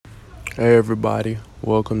Hey everybody,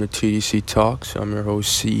 welcome to TDC Talks. I'm your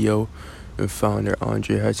host, CEO, and founder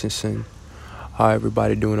Andre Hutchinson. How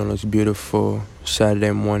everybody doing on this beautiful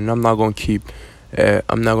Saturday morning? I'm not gonna keep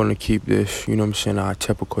this. You know what I'm saying? A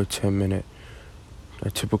typical 10 minute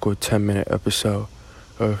episode.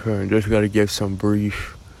 Just gotta give some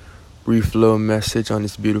brief little message on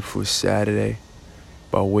this beautiful Saturday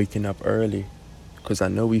about waking up early, cause I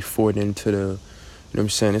know we forward into the. You know what I'm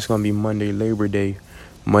saying? It's gonna be Monday, Labor Day,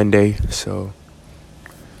 so.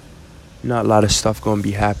 Not a lot of stuff gonna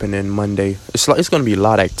be happening Monday. It's gonna be a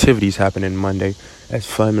lot of activities happening Monday, as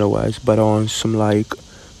family wise. But on some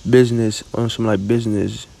business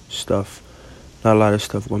stuff, not a lot of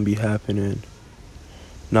stuff gonna be happening.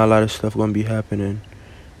 Not a lot of stuff gonna be happening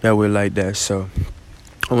that way like that. So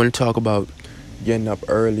I want to talk about getting up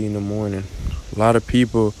early in the morning. A lot of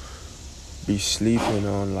people be sleeping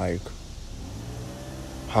on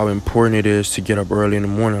how important it is to get up early in the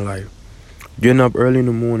morning. Getting up early in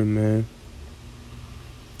the morning, man.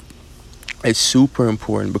 It's super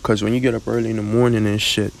important because when you get up early in the morning and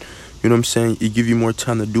shit, you know what I'm saying? It give you more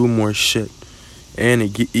time to do more shit. And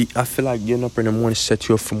I feel like getting up in the morning sets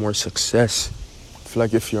you up for more success. I feel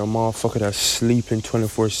like if you're a motherfucker that's sleeping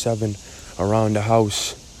 24/7 around the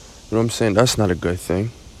house, you know what I'm saying? That's not a good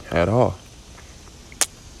thing at all.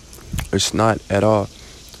 It's not at all.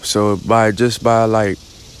 So by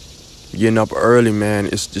getting up early, man,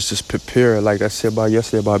 it's just prepare. Like I said about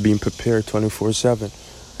yesterday about being prepared 24/7.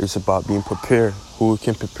 It's about being prepared. Who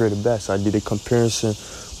can prepare the best? I did a comparison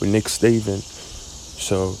with Nick Saban.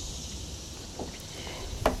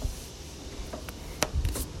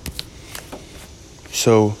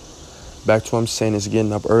 So back to what I'm saying is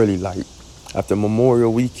getting up early. Like after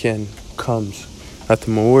Memorial Weekend comes,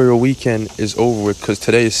 after Memorial Weekend is over with, because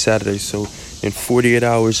today is Saturday. So in 48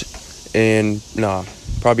 hours,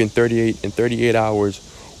 probably in 38 hours,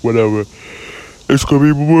 whatever, it's gonna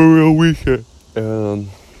be Memorial Weekend.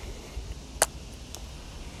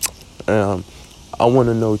 I want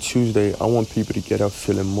to know Tuesday. I want people to get up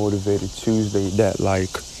feeling motivated Tuesday. That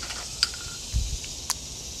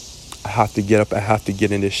I have to get up. I have to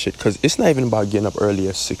get in this shit. Because it's not even about getting up early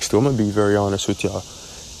at 6. Too. I'm going to be very honest with y'all.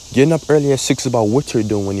 Getting up early at 6 is about what you're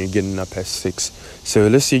doing when you're getting up at 6. So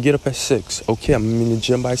let's say you get up at 6. Okay, I'm in the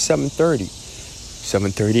gym by 7:30.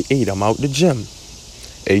 7:38, I'm out the gym.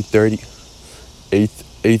 8:30.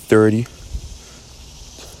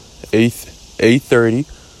 8:30.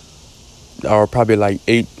 Or probably like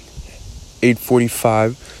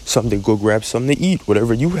 8:45, something, go grab something to eat,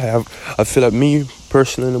 whatever you have. I feel like me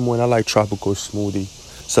personally in the morning, I like tropical smoothie.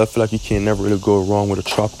 So I feel like you can never really go wrong with a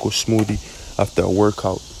tropical smoothie after a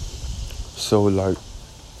workout. So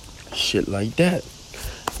shit like that.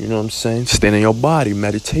 You know what I'm saying? Stand in your body,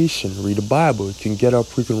 meditation, read the Bible. You can get up,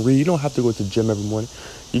 you can read. You don't have to go to the gym every morning.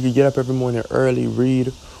 You can get up every morning early,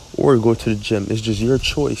 read, or go to the gym. It's just your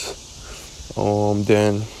choice.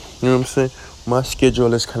 Then, you know what I'm saying? My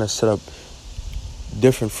schedule is kind of set up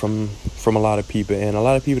different from a lot of people, and a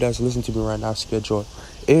lot of people that's listening to me right now, schedule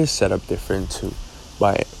is set up different too,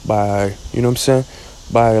 by you know what I'm saying,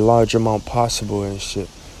 by a large amount possible and shit.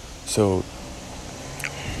 So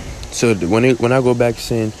when I go back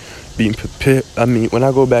saying being prepared, man,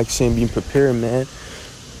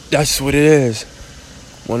 that's what it is.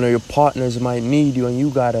 One of your partners might need you, and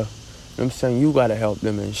you gotta, you know what I'm saying, you gotta help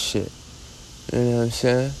them and shit. You know what I'm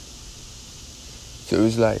saying? So it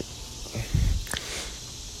was like,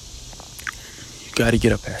 you gotta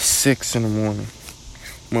get up at 6 in the morning.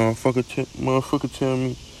 Motherfucker tell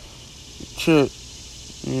me, shit,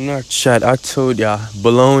 you're not chat. I told y'all,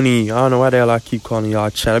 baloney. I don't know why the hell I keep calling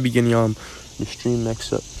y'all chat. I be getting y'all the stream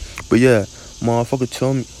mixed up. But yeah, motherfucker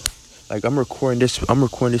told me, I'm recording this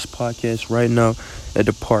podcast right now at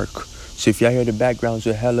the park. So if y'all hear the backgrounds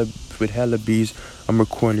with hella bees, I'm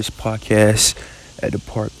recording this podcast at the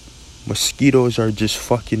park. Mosquitoes are just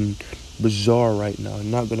fucking bizarre right now.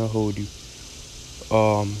 I'm not gonna hold you.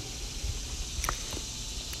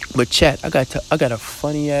 But chat, I got a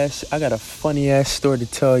funny ass story to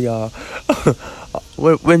tell y'all.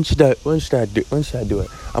 When should I do it?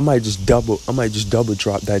 I might just double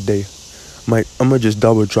drop that day. I'm gonna just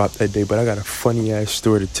double drop that day. But I got a funny ass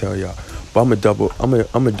story to tell y'all. But I'm gonna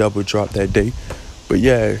double drop that day. But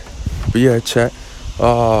yeah, chat.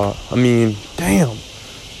 Damn.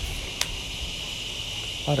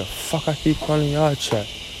 Why the fuck I keep calling y'all chat?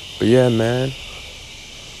 But yeah, man.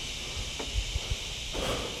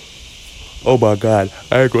 Oh my God,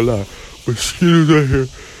 I ain't gonna lie. Mosquitoes out here,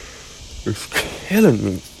 it's killing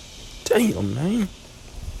me. Damn, man.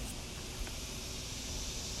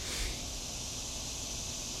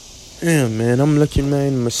 Damn, man, I'm looking,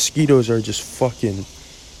 man. Mosquitoes are just fucking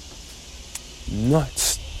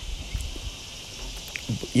nuts.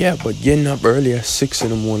 Yeah, but getting up early at 6 in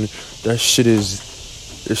the morning, that shit is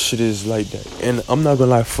like that. And I'm not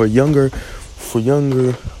gonna lie, for younger,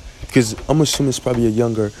 because I'm assuming it's probably a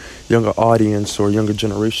younger audience or younger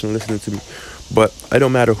generation listening to me. But it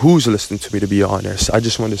don't matter who's listening to me, to be honest. I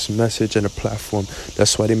just want this message and a platform.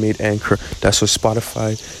 That's why they made Anchor. That's what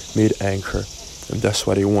Spotify made Anchor. And that's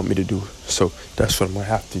what they want me to do. So that's what I'm gonna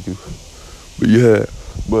have to do. But yeah,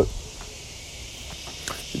 but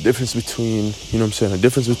the difference between, you know what I'm saying, the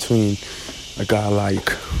difference between a guy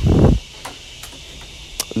like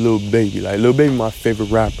Lil Baby. Like, Lil Baby my favorite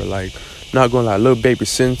rapper. Like, not gonna lie, Lil Baby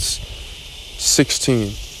since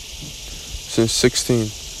 16.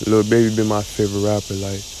 Lil Baby been my favorite rapper.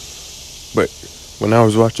 Like, but when I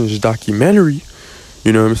was watching this documentary,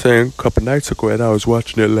 you know what I'm saying, a couple nights ago, and I was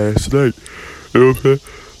watching it last night, you know what I'm saying,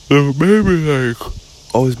 Lil Baby, like,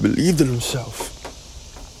 always believed in himself.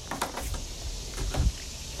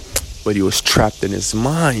 But he was trapped in his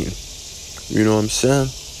mind. You know what I'm saying?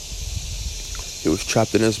 He was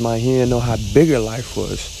trapped in his mind. He didn't know how bigger life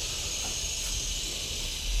was.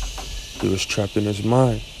 He was trapped in his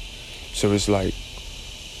mind. So it's like,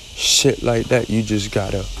 shit like that, you just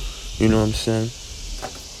gotta, you know what I'm saying?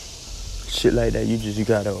 Shit like that, you just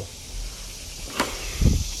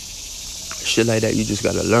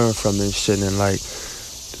gotta learn from and shit. And like,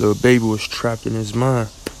 Lil Baby was trapped in his mind.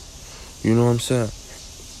 You know what I'm saying?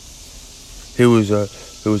 He was a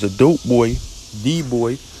dope boy,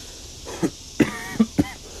 D-boy.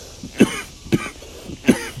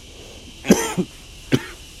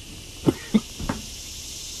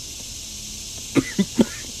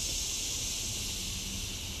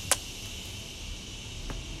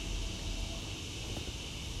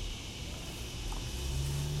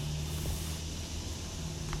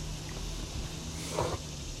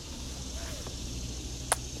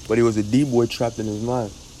 But he was a D-boy trapped in his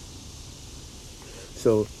mind.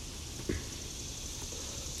 So,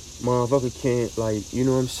 motherfucker can't, like, you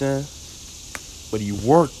know what I'm saying? But he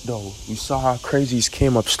worked, though. You saw how crazy his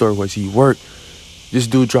came-up story was. He worked. This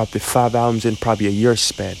dude dropped 5 albums in probably a year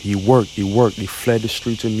span. He worked. He fled the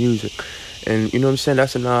streets of music. And, you know what I'm saying?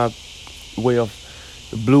 That's another way of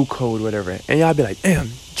the blue code, whatever. And y'all be like, damn,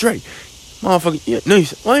 Drake, motherfucker, yeah, no, you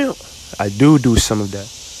said, why you? I do some of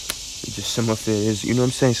that. It's just some of it is, you know what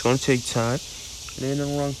I'm saying? It's going to take time. There ain't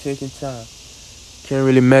nothing wrong taking time. Can't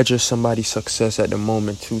really measure somebody's success at the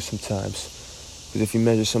moment, too, sometimes. Because if you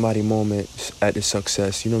measure somebody's moment at the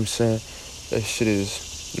success, you know what I'm saying? That shit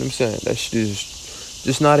is, you know what I'm saying? That shit is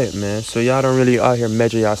just not it, man. So y'all don't really out here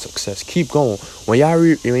measure y'all success. Keep going. When y'all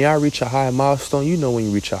reach a high milestone, you know when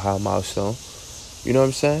you reach a high milestone. You know what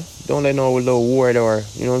I'm saying? Don't let no little award or,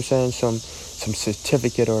 you know what I'm saying, some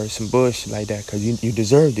certificate or some bullshit like that, because you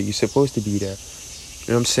deserved it. You're supposed to be there. You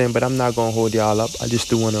know what I'm saying? But I'm not going to hold y'all up. I just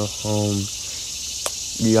do want to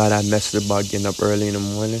give y'all that message about getting up early in the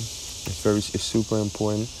morning. It's super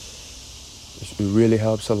important. It really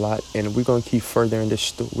helps a lot. And we're going to keep furthering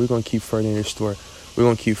this We're going to keep furthering this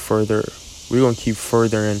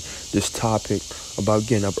this topic about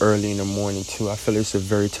getting up early in the morning, too. I feel it's a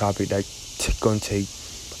very topic that's going to take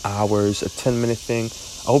hours, a 10-minute thing.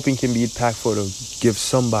 I hope it can be impactful to give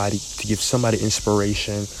somebody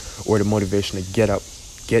inspiration or the motivation to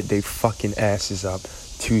get their fucking asses up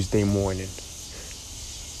Tuesday morning.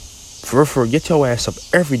 For get your ass up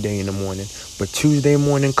every day in the morning, but Tuesday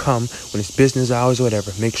morning come when it's business hours or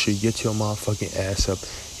whatever, make sure you get your motherfucking ass up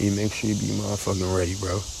and you make sure you be motherfucking ready,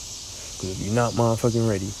 bro. Because if you're not motherfucking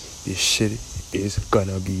ready, this shit is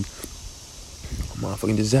gonna be a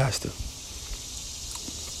motherfucking disaster.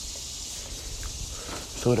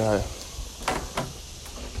 So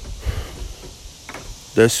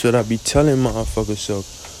that's what I be telling motherfuckers. So,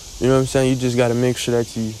 you know what I'm saying? You just gotta make sure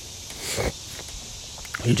that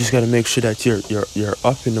you're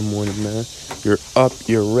up in the morning, man. You're up,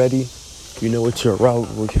 you're ready. You know what your route,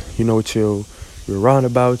 you know what your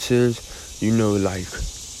roundabouts is. You know, like,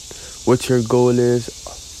 what your goal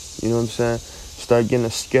is. You know what I'm saying? Start getting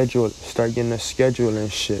a schedule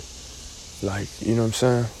and shit. Like, you know what I'm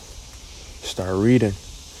saying? Start reading.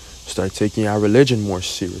 Start taking our religion more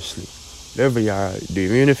seriously. Whatever y'all do,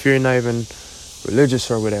 even if you're not even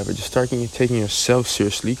religious or whatever, just start taking yourself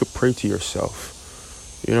seriously. You could pray to yourself.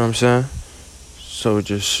 You know what I'm saying? So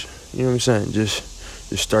just, you know what I'm saying? Just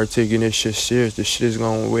start taking this shit serious. This shit is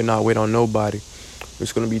we're not wait on nobody.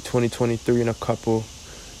 It's gonna be 2023 in a couple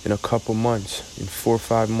months, in 4 or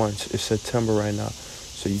 5 months. It's September right now.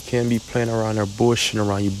 So you can't be playing around or bullshitting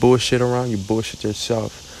around. You bullshit around, you bullshit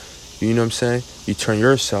yourself. You know what I'm saying? You turn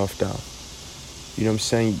yourself down. You know what I'm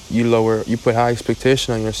saying? You put high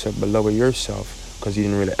expectation on yourself, but lower yourself because you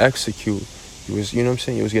didn't really execute. You was, you know what I'm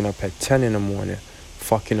saying? You was getting up at 10 in the morning,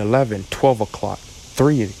 fucking 11, 12 o'clock,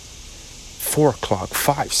 3, 4 o'clock,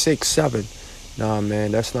 5, 6, 7. Nah,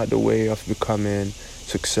 man, that's not the way of becoming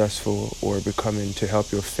successful or becoming to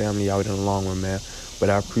help your family out in the long run, man. But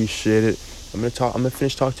I appreciate it. I'm gonna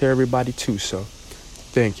finish talking to everybody too. So,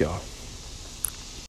 thank y'all.